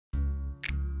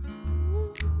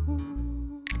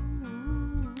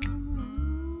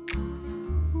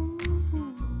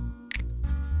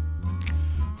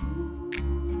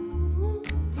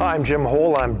Hi, I'm Jim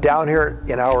Hole. I'm down here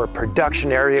in our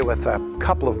production area with a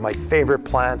couple of my favorite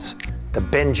plants, the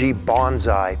Benji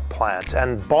bonsai plants.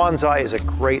 And bonsai is a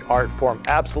great art form.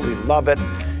 Absolutely love it.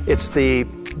 It's the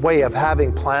way of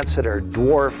having plants that are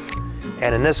dwarf,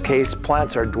 and in this case,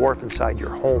 plants are dwarf inside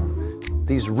your home.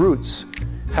 These roots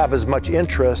have as much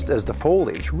interest as the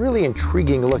foliage. Really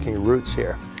intriguing looking roots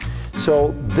here.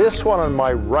 So this one on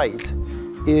my right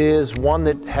is one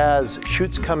that has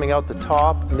shoots coming out the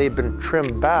top and they've been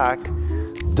trimmed back.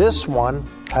 This one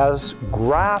has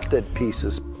grafted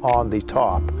pieces on the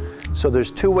top. So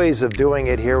there's two ways of doing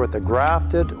it here with the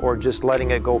grafted or just letting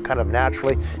it go kind of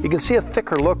naturally. You can see a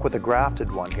thicker look with the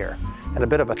grafted one here and a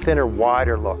bit of a thinner,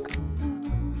 wider look.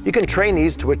 You can train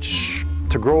these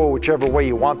to grow whichever way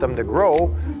you want them to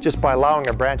grow just by allowing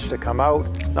a branch to come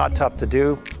out. Not tough to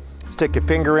do. Stick your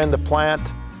finger in the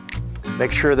plant,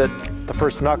 make sure that the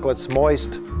first knucklet's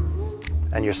moist,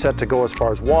 and you're set to go as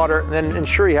far as water, and then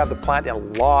ensure you have the plant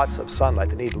in lots of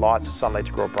sunlight. They need lots of sunlight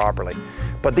to grow properly.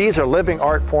 But these are living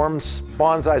art forms.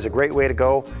 Bonsai is a great way to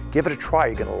go. Give it a try,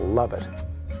 you're gonna love it.